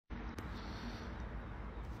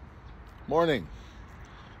Morning.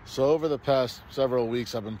 So over the past several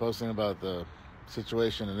weeks, I've been posting about the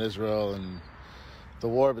situation in Israel and the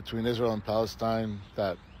war between Israel and Palestine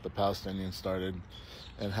that the Palestinians started,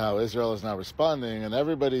 and how Israel is now responding, and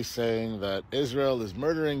everybody's saying that Israel is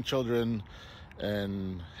murdering children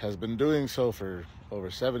and has been doing so for over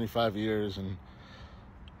 75 years, and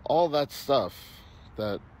all that stuff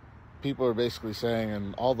that people are basically saying,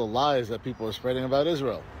 and all the lies that people are spreading about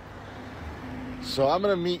Israel. So I'm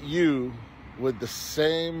going to meet you with the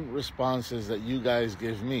same responses that you guys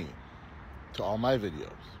give me to all my videos.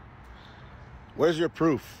 Where's your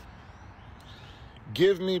proof?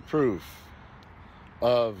 Give me proof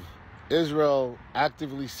of Israel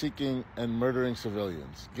actively seeking and murdering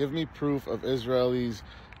civilians. Give me proof of Israelis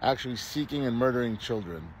actually seeking and murdering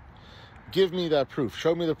children. Give me that proof.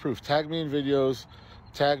 Show me the proof. Tag me in videos.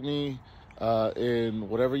 Tag me in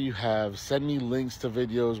whatever you have. Send me links to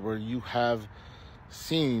videos where you have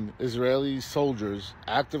seen Israeli soldiers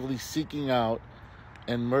actively seeking out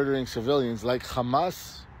and murdering civilians like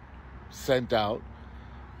Hamas sent out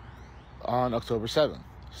on October 7th.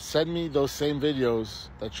 Send me those same videos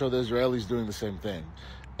that show the Israelis doing the same thing,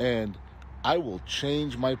 and I will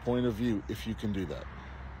change my point of view if you can do that.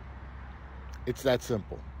 It's that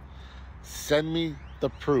simple. Send me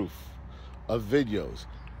the proof of videos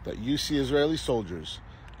that you see Israeli soldiers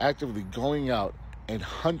actively going out and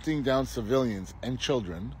hunting down civilians and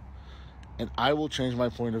children, and I will change my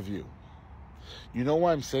point of view. You know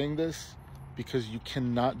why I'm saying this? Because you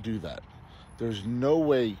cannot do that. There's no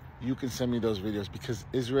way you can send me those videos, because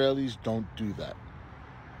Israelis don't do that.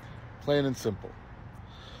 Plain and simple.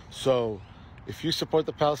 So if you support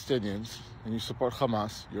the Palestinians and you support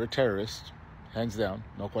Hamas, you're a terrorist, hands down,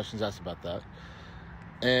 no questions asked about that.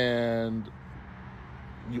 And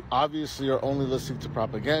you obviously are only listening to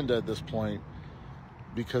propaganda at this point,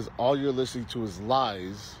 because all you're listening to is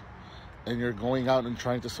lies, and you're going out and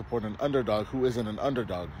trying to support an underdog who isn't an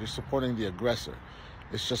underdog. You're supporting the aggressor.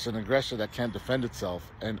 It's just an aggressor that can't defend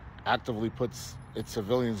itself and actively puts its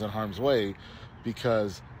civilians in harm's way,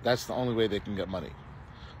 because that's the only way they can get money.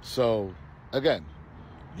 So, again,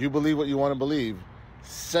 you believe what you want to believe.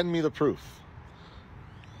 Send me the proof.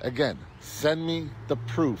 Again, send me the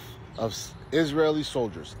proof of Israeli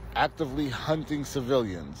soldiers actively hunting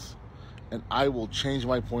civilians, and I will change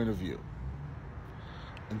my point of view.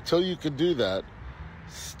 Until you can do that,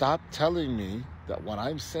 stop telling me that what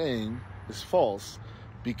I'm saying is false,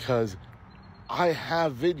 because I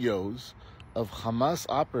have videos of Hamas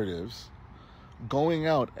operatives going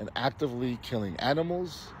out and actively killing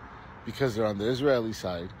animals because they're on the Israeli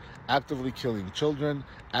side, actively killing children,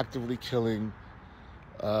 actively killing,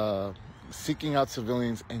 seeking out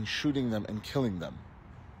civilians and shooting them and killing them.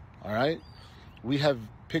 All right? We have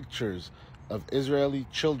pictures of Israeli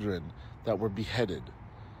children that were beheaded.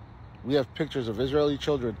 We have pictures of Israeli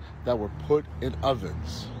children that were put in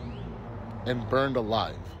ovens and burned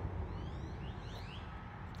alive.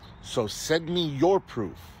 So send me your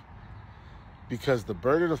proof, because the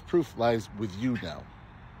burden of proof lies with you now.